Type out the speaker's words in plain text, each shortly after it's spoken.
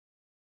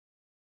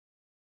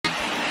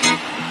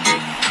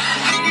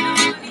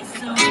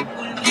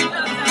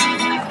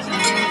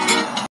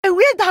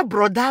say that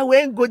brother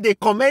when go they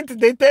comment,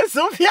 they tell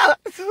Sophia,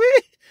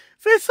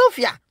 say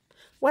Sophia,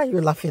 why are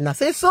you laughing now?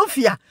 Say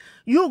Sophia,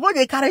 you go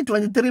they carry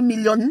 23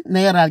 million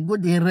naira, go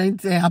they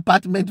rent an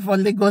apartment for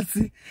Lagos.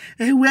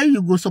 And where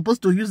you go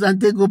supposed to use and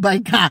they go buy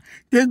car,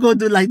 they go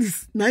do like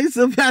this. Now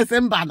Sophia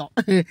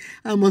say,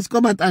 I must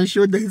come out and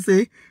show them,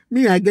 say,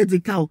 me I get the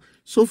cow.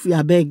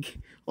 Sophia beg.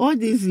 All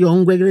these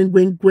young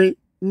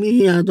me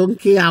here, I don't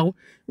care how.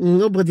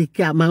 Nobody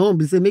care. My own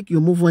be say, make you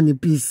move on in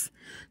peace.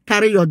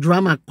 Carry your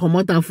drama, come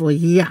out and for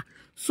here.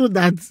 So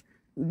that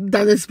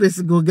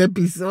space go get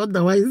peace.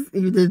 Otherwise,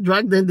 if they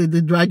drag them,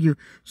 they drag you.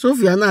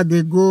 Sophia now,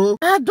 they go,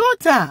 her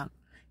daughter,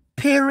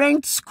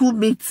 parent school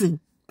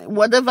meeting.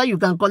 Whatever you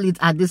can call it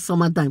at this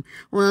summertime.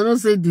 When I don't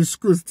say the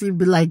school still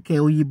be like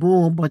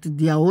Oyibo, but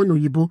their own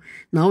Oyibo.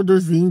 Now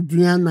those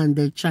Indian and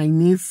the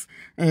Chinese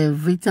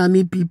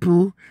vitamin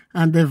people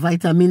and the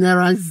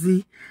vitamin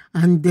Z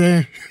and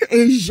the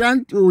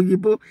Asian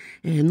Oyibo,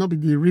 not be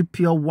the real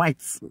pure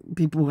white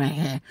people right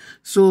here.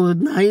 So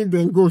now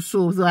then go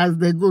so as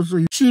they go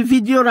so she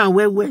video and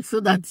well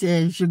so that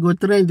she go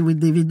trend with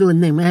Davido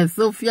name.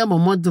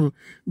 SOPHIAMOMODU,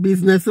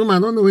 businesswoman. I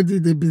don't know what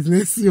did the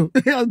business you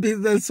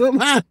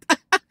businesswoman.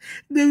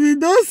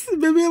 Davido's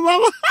baby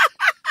mama.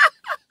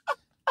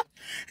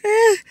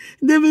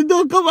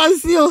 Davido, come and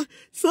see you.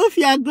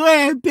 Sophia, go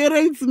ahead,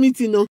 parents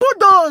meeting.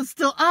 Kudos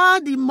to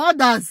all the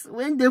mothers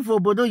when they for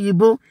Bodo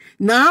Yibo.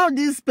 Now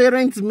this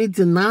parents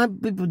meeting, now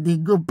people they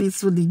go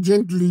peacefully,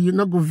 gently. You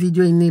not go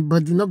video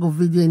anybody, not go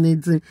video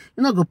anything,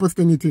 you not go post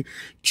anything.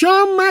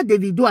 Chioma,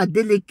 Davido,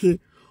 Adeleke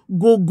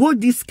go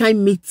this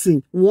kind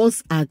meeting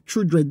once our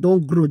children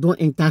don't grow, don't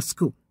enter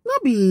school.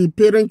 Not be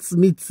parents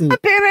meeting. A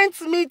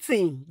parents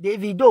meeting.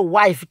 Davido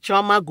wife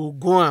Chioma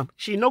go am.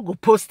 She no go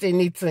post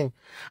anything.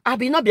 I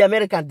be not be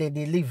American they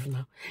live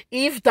now.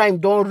 If time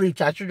don't reach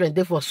her children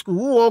there for school,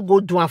 who all go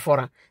do her for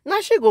her?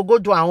 Now she go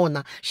do her own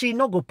now. She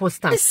no go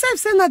post her. Except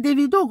say na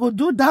Davido go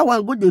do that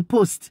one, go they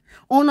post.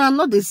 Oh no,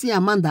 not they see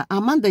Amanda.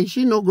 Amanda,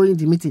 she no go in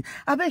the meeting.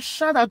 I bet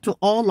shout out to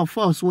all of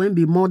us when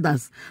be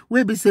mothers.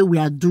 When we say we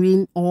are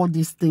doing all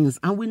these things.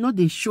 And we know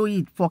they show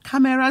it for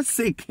camera's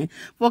sake.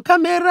 For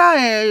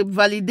camera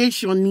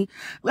validation.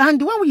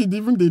 And what we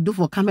even they do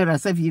for camera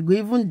self, you go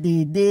even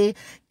they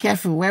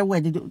careful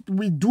where they do.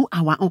 We do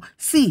our own.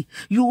 See,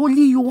 you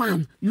only you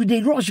one. You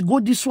they rush, go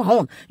this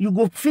one. You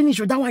go finish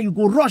with that one, you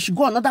go rush,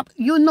 go another.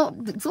 You know,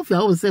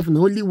 Sophia herself, the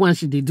only one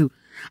she they do.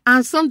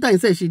 And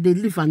sometimes she they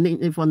live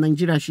for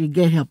Nigeria, she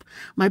get help.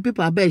 My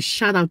people, I bet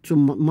shout out to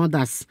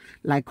mothers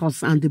like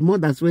us and the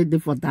mothers where they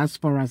for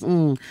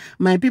diasporas.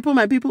 My people,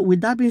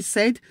 with that being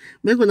said,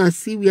 we're gonna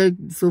see where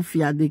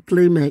Sophia they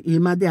claim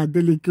Imade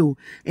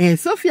Adeleke.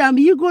 Sophia,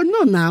 you go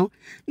know now.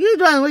 You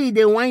don't know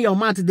they want your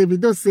mouth,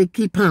 Davido say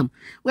keep him.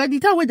 Well, the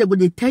time where they go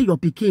they tell your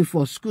pikin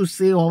for school,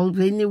 say or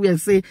anywhere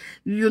say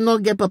you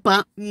not get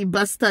papa, you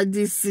bastard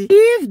this.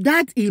 If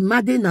that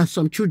Imade na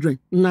some children,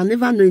 I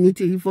never know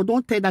anything. If you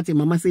don't tell that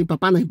mama say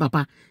papa na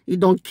papa, he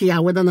don't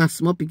care whether na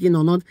small pikin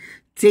or not.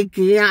 Take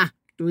care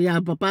to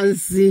your papa and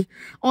see.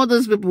 All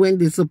those people when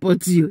they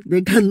support you,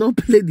 they cannot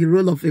play the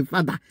role of a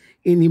father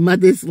in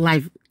Imade's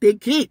life.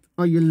 Take it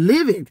or you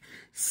leave it.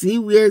 See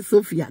where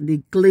Sophia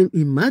they claim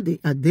Imade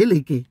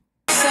Adeleke.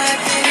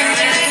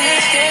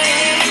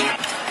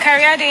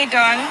 Career day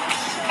done.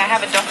 I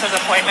have a doctor's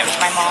appointment with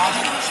my mom,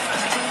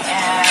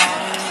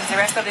 and the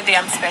rest of the day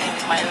I'm spending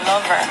with my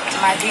lover,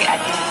 Imade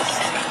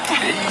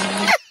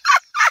Adeleke.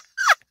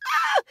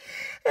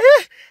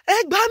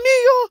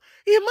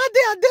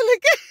 Imade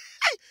Adeleke.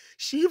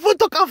 She even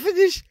talk and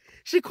finish.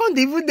 She can't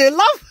even they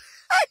laugh.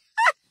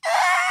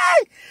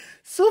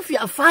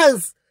 Sophia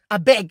fans, I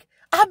beg,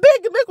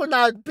 make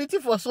una pity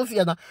for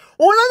Sophia now.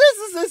 Una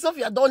say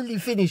Sophia don't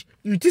leave finish.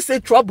 You just say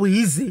trouble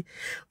easy.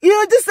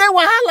 You just say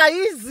wahala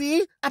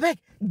easy. I beg,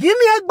 give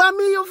me a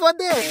bami you for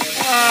there.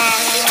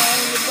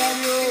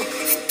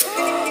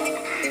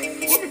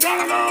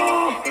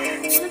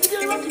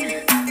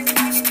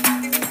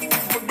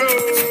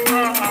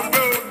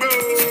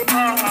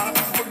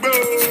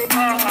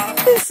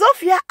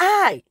 Sophia,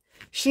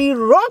 she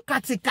run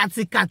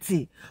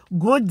kati.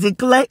 Go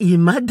declare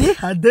Imade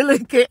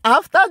Adeleke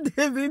after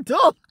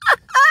Davido.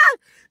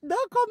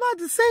 Don't come out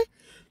to say,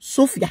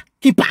 Sophia,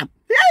 keep up.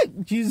 Hey,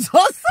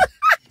 Jesus.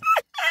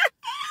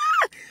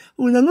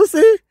 When I know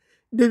say,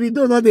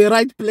 Davido not the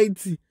right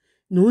plenty.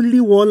 No,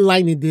 only one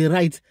line in the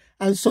right.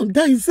 And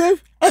sometimes, I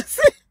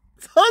say,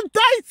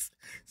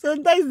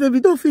 sometimes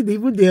Davido feel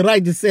even the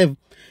right itself.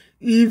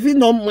 If you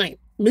don't mind.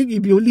 Make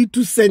it be only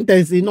 2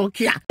 sentences, you know,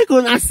 care. You're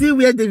gonna see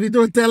where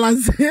Davido tell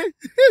us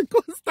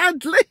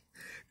constantly.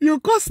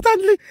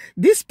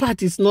 This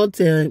part is not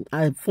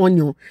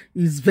funny.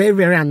 It's very,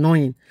 very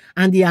annoying.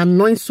 And they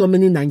annoy so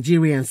many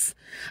Nigerians.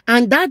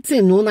 And that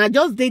thing, when I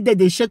just did that,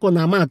 they shake on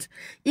her mouth.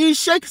 He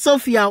shake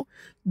Sophia.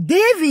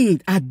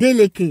 David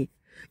Adeleke,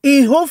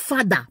 a whole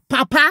father,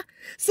 papa,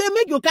 say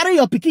make you carry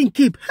your pikin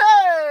keep.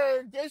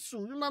 Hey, Jesus,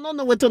 you don't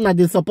know what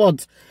they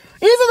support.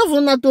 Instead of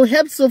not to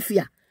help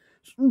Sophia,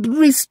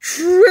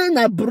 restrain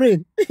her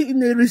brain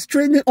in a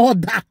restraining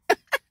order.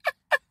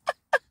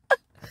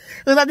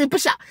 Una dey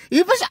push am.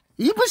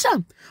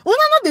 Una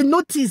no dey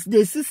notice,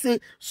 they see say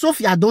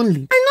Sophia don't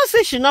leave. I know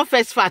say she not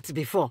first fat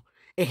before,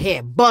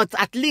 but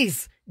at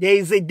least there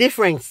is a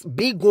difference,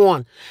 big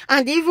one.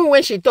 And even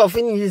when she talk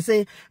finish, she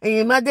say,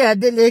 she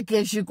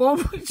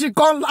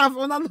can't laugh.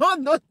 Una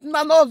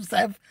no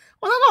observe.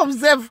 Una no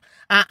observe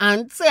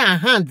and say her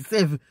hand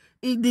save.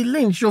 The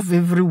link show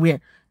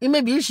everywhere. It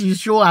maybe she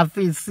show her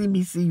face, see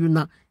me, see you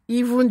now.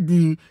 Even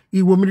the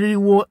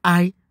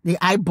eye, the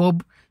eye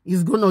bulb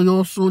is gonna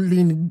also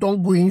lean,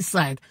 don't go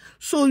inside.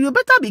 So you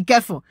better be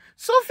careful.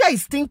 Sophia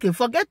is thinking,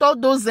 forget all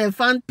those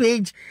fan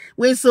page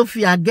where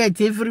Sophia get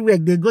everywhere.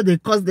 They go, they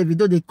curse the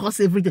video, they curse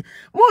everything.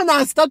 When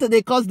I started,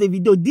 they curse the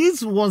video.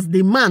 This was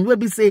the man where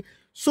we say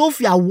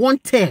Sophia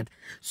wanted,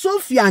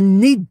 Sophia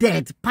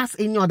needed, pass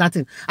any other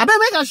thing. I better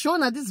make a show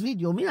on this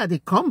video. Me, they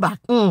come back.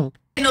 No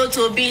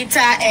to beta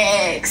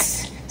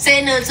X.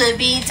 Say no to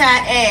beta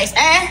X.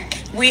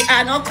 We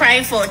are not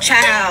crying for a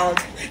child.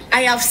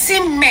 I have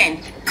seen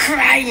men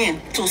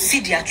crying to see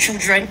their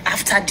children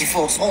after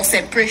divorce or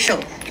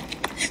separation.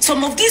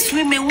 Some of these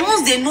women,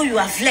 once they know you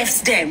have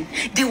left them,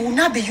 they will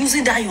not be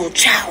using that your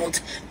child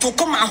to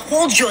come and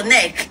hold your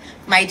neck.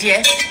 My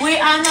dear, we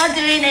are not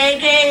doing it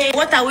again.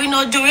 What are we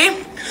not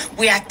doing?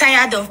 We are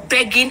tired of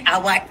begging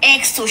our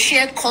ex to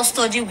share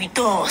custody with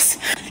us.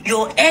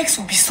 Your ex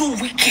will be so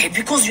wicked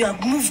because you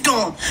have moved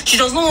on. She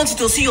does not want you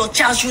to see your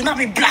child. She will not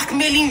be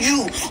blackmailing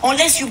you.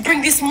 Unless you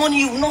bring this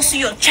money, you will not see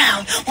your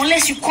child.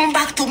 Unless you come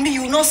back to me,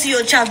 you will not see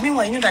your child.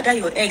 Meanwhile, you know that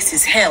your ex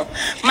is hell.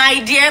 My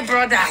dear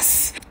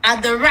brothers,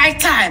 at the right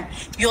time,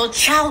 your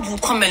child will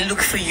come and look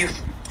for you.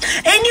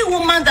 Any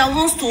woman that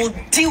wants to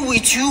deal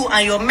with you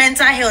and your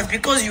mental health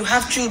because you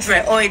have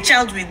children or a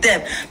child with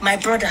them, my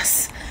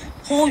brothers,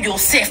 hold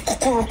yourself,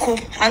 kokoroko.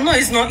 I know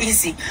it's not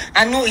easy.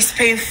 I know it's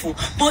painful.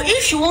 But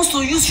if she wants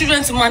to use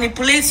children to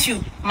manipulate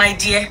you, my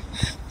dear,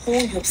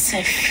 hold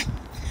yourself.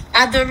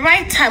 At the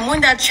right time, when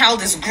that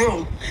child is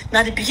grown,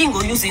 now the pikin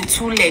go use in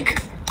 2 legs,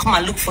 come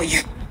and look for you.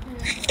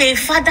 A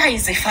father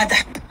is a father.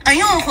 And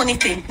you know funny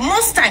thing,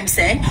 most times,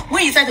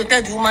 when you try to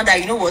tell the woman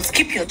that, you know what,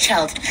 keep your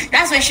child,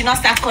 that's when she not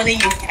start calling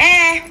you.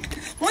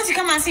 Once you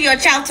come and see your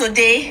child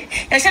today,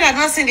 your child has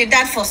not seen the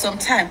dad for some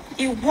time.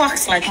 It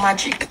works like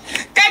magic.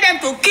 Tell them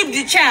to keep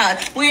the child.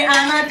 We are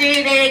not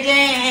doing it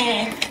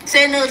again.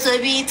 Say no to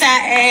beta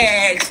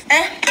X.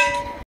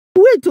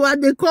 Wait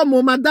till they come,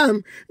 oh,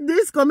 madam.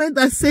 This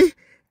commenter say,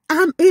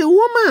 I'm a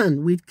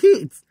woman with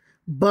kids,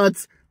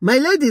 but my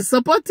lady is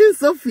supporting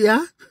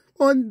Sophia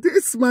on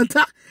this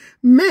matter.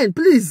 Men,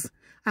 please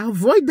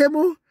avoid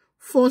them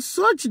for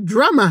such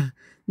drama.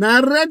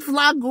 Now red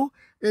flag go.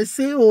 They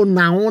say, oh,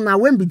 now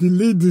when be the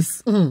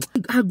ladies?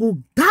 I go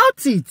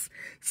doubt it.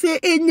 Say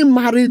any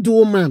married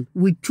woman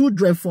with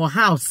children for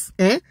house,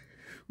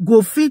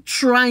 go fit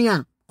try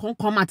and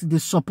come at the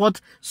support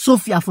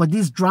Sophia for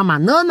this drama.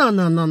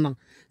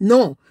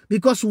 No,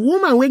 because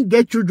woman when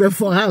get children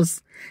for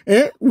house,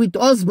 with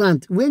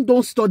husband, when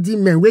don't study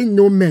men, when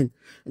no men,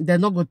 they're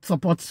not going to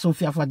support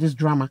Sophia for this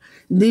drama.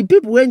 The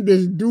people, when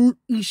they do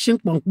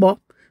ishing pongpo,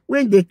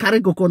 when they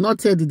carry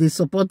coconut head, they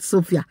support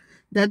Sophia.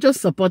 They're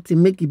just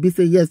supporting, make it be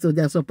say yes, so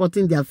they're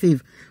supporting their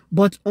faith.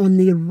 But on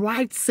the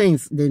right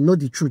sense, they know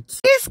the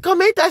truth. This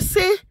commenter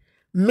say,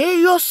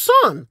 may your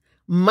son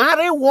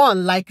marry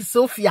one like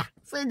Sophia.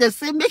 So they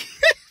say, make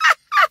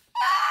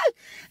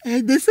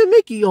they say,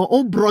 make your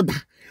own brother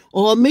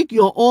or make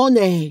your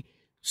own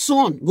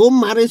son go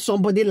marry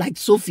somebody like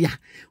Sophia.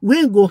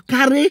 When go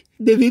carry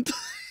Davido.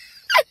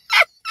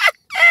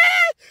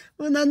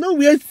 When I know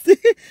where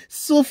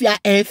Sophia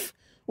F.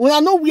 When I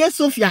know where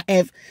Sophia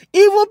F.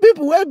 Even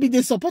people will be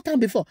the supporter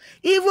before.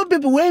 Even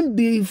people will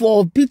be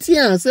for pity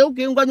and say,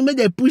 okay, I'm going to make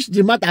them push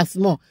the matter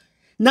small.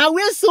 Now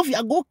where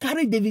Sophia go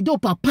carry Davido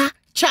papa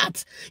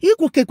chat. You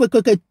go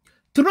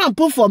Trump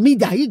for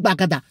media. Hey!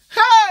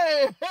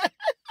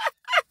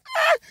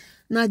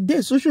 Now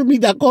the social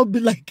media can't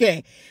be like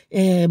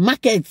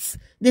markets.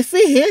 They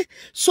say, hey,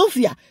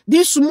 Sophia,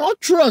 this small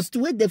trust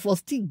where they for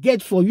still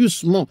get for you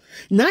small.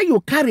 Now you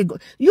carry,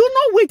 you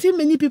know waiting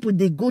many people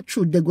they go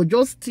through, they go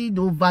just still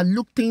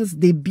overlook things,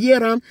 they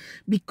bear on.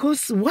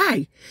 Because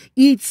why?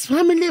 It's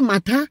family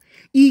matter.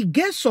 It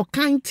gets so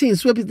kind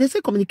things where they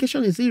say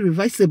communication is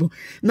irreversible.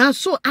 Now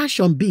so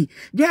action be.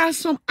 There are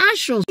some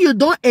actions you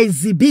don't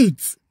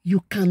exhibit.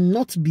 You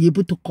cannot be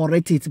able to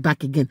correct it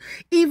back again.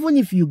 Even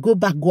if you go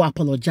back, go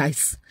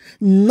apologize.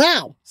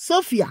 Now,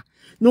 Sophia,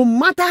 no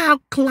matter how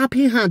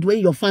clapping hand when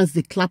your fans,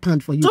 they clap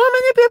hand for you. So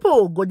many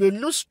people go, they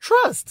lose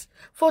trust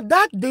for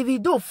that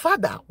Davido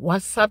father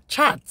WhatsApp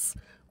chats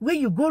where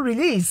you go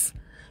release.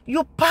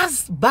 You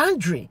pass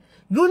boundary.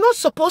 You're not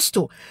supposed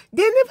to.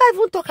 They never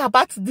even talk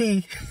about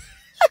the...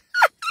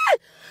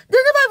 They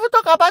never even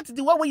talk about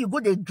the one where you go,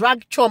 they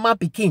drag Chioma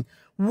Pikin.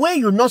 Where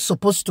you're not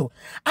supposed to.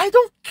 I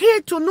don't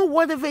care to know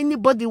whatever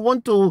anybody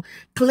want to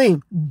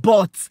claim,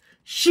 but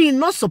she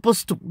not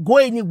supposed to go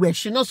anywhere.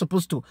 She not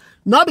supposed to.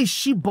 Not be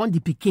she born the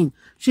pikin.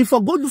 She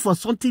for go do for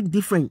something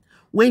different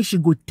when she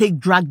go take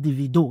drag the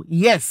video.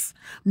 Yes,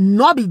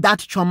 not be that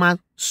Chioma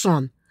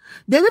son.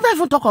 They never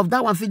even talk of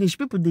that one finish.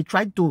 People, they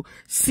try to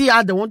see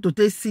how they want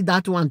to see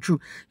that one through.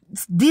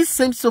 This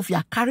same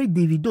Sophia carried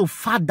Davido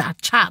father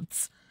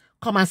chats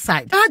come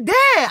aside. And there,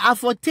 I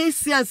for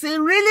tasting and say,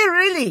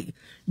 really,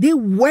 the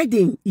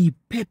wedding, he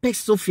pepper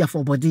Sophia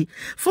for body.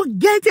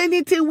 Forget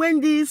anything when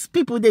these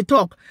people, they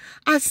talk.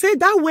 I said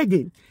that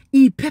wedding,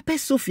 he pepper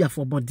Sophia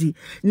for body.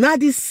 Now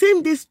the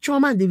same this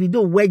Chioma and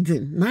Davido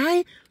wedding.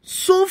 Now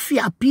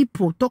Sophia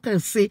people talk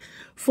and say,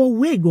 for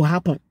where go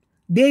happen?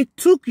 They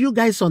took you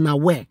guys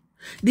unaware.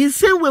 The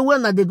same way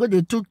when they go,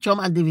 they took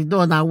Chioma and Davido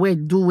unaware,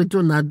 do what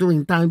they do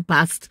in time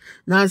past.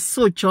 Now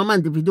so Chioma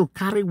and Davido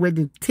carry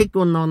wedding, take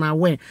on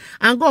unaware.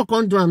 And go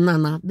come do am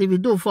now.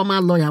 Davido former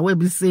lawyer where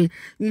we say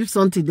if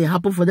something they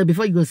happen for them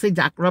before you go say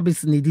Jack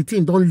Robinson, the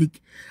team don't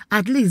leak.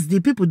 At least the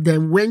people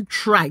them went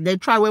try. They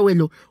try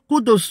well.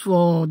 Kudos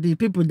for the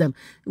people them.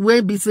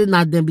 When be say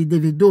now them be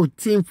Davido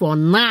team for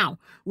now.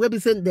 Where be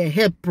saying they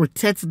help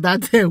protect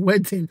that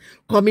wedding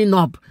coming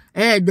up.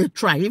 They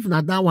try. If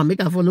not that one, make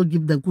a follow,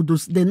 give them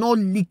kudos. They not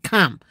leak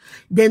them.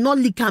 They not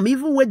leak them.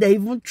 Even when they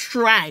even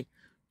try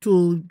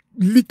to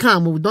leak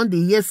them, we don't the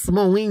yes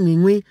small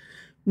win.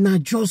 Now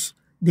just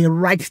the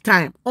right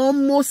time.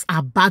 Almost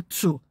about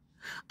to.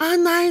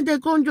 And now they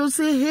can just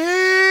say,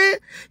 hey,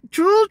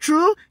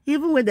 true.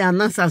 Even when they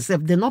announce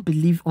themselves, they not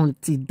believe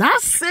until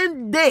that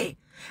same day.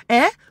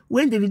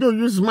 When Davido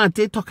use man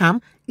to talk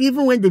him,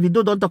 even when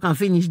Davido don't talk and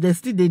finish, they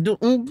still they do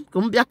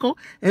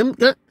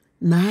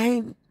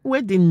nine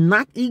where they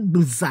not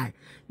igbuzai.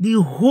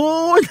 The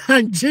whole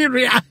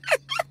Nigeria,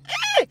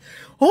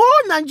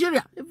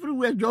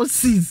 everywhere just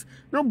sees.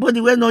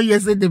 Nobody will not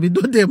yes say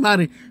Davido they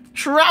marry.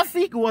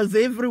 Traffic was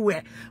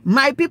everywhere.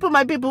 My people,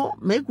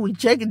 make we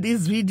check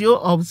this video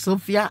of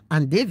Sophia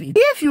and David.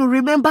 If you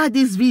remember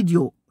this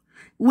video,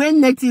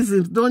 when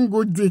netizens don't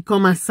go, they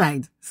come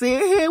aside. Say,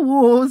 hey,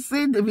 whoa,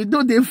 say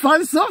Davido, they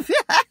found Sophia.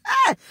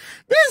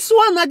 This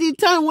one at the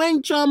time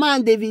when Chioma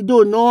and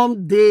Davido, no,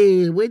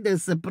 they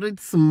separate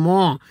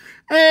small.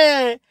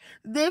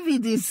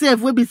 David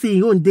himself, we be saying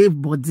your own Dave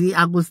body.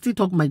 I go still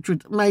talk my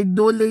truth. My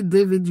dole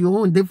David, your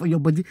own Dave for your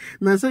body.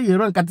 Now so you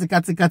run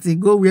kati,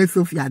 go where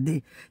Sophia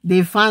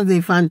they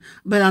fan.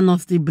 Better not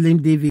still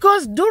blame David.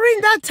 Because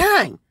during that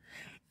time,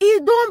 he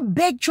don't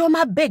beg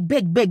Chioma, beg,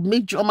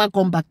 make Chioma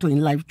come back to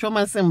in life.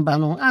 Chioma say,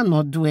 Mbano, I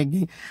not do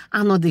again.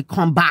 I know they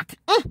come back.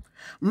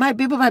 My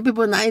people,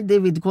 now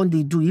David can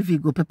they do if he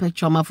go prepare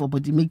Chioma for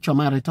body, make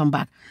Chioma return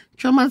back.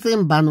 Chioma say,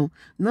 Mbano,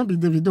 no be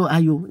Davido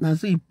ayo. Now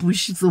so he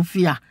push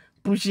Sophia.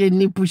 Push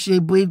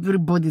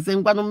everybody. Say,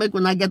 I'm gonna make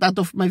when I get out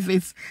of my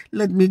face.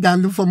 Let me go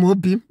and look for more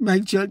people, my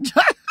church.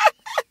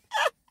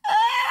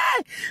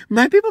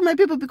 My people,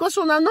 because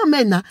when I know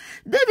men now,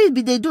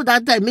 David they do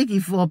that time, make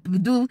it for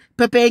do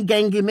Pepe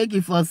gang, make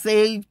it for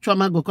say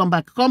Chioma go come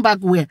back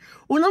where?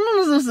 When I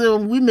know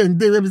some women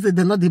they will say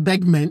they're not the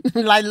big men.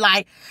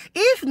 like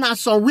if not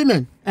some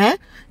women,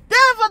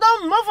 therefore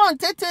don't move on,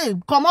 tete,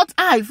 come out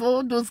eye for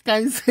all those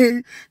guys.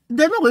 They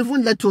not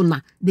even let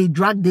on. They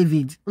drag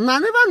David. Now I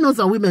never know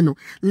some women no.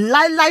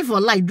 Lie for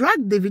lie.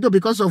 Drag Davido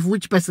because of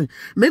which person?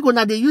 Make when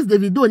they use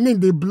Davido name,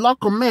 they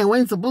block a man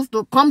when it's supposed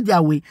to come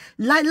their way.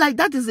 Lie.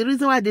 That is the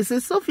reason why they say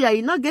Sophia,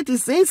 you not get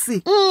it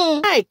sensey.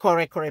 Hey,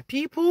 correct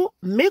people.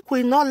 Make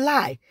we not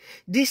lie.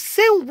 The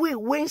same way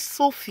when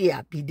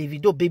Sophia be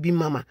Davido baby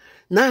mama.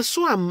 Now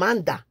so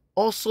Amanda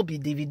also be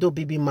Davido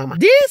baby mama.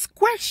 This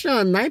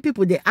question, 9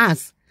 people they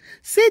ask.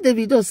 Say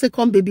Davido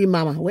second baby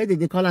mama. Where did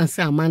they call and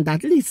say Amanda?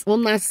 At least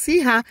when see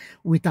her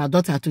with her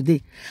daughter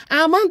today.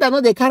 Amanda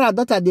know they carry her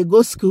daughter, they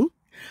go school.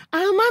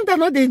 Amanda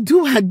know they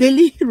do her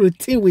daily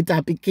routine with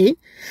her pikin.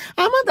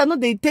 Amanda know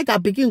they take her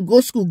pikin,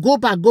 go school, go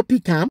back, go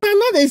pick her. I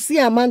know they see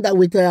Amanda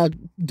with her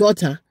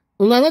daughter.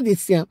 I know they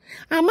see her.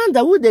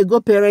 Amanda, would they go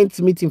parents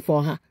meeting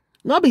for her?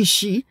 Not be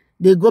she,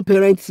 they go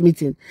parents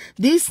meeting.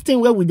 This thing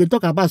where we they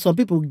talk about, some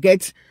people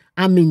get,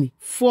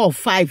 4,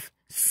 5,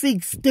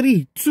 6,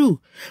 3, 2.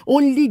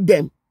 Only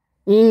them.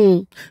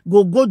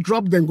 Go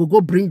drop them, go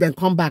bring them,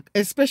 come back.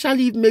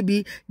 Especially if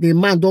maybe the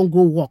man don't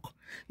go work.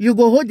 You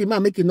go hold the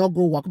man, make it not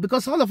go work.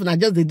 Because all of them are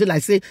just they do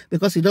like say,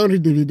 because you don't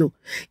read the video.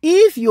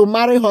 If you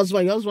marry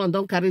husband, your husband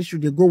don't carry you,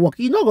 they go work.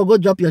 You not go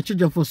drop your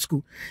children for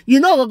school. You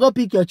not go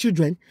pick your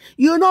children.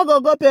 You not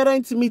go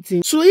parents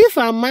meeting. So if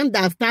a man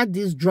that start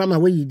this drama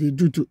where you they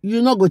do to,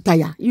 you not go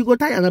tire. You go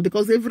tire now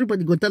because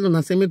everybody go tell on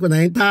and say, me gonna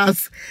enter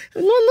us.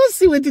 No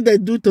see what they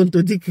do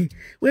Tonto Dike.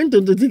 When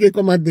Tonto Dike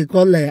come out, they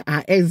call her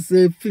ex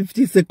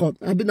 50 seconds.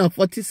 I've been a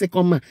 40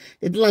 second man.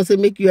 They tell her say,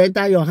 make you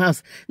enter your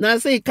house. Now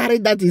say, carry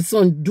that his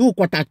son, do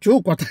quarter.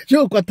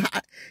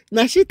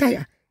 Now she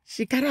tired.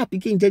 She carry her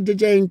pikin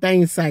enter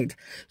inside.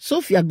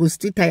 Sophia go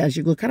still tired.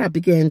 She go carry her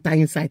pikin enter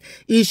inside.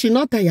 If she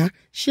not tired,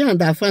 she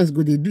and her fans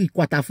go they do it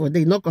quarter for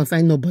day. Not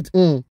concern nobody.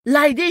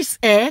 Like this,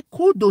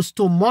 kudos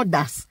to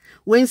mothers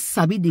when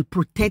sabi they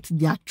protect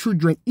their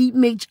children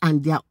image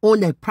and their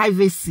own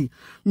privacy.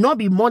 Not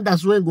be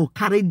mothers when go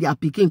carry their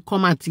pikin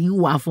come at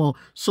you for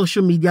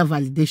social media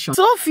validation.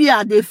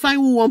 Sophia, they find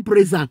who won't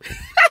present.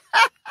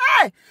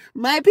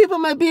 My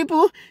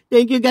people,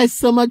 thank you guys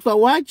so much for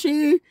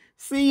watching.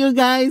 See you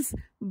guys.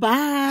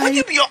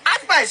 Bye.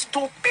 advice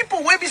to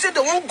people when we say they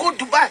won't go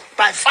Dubai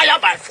by fire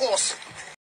by force.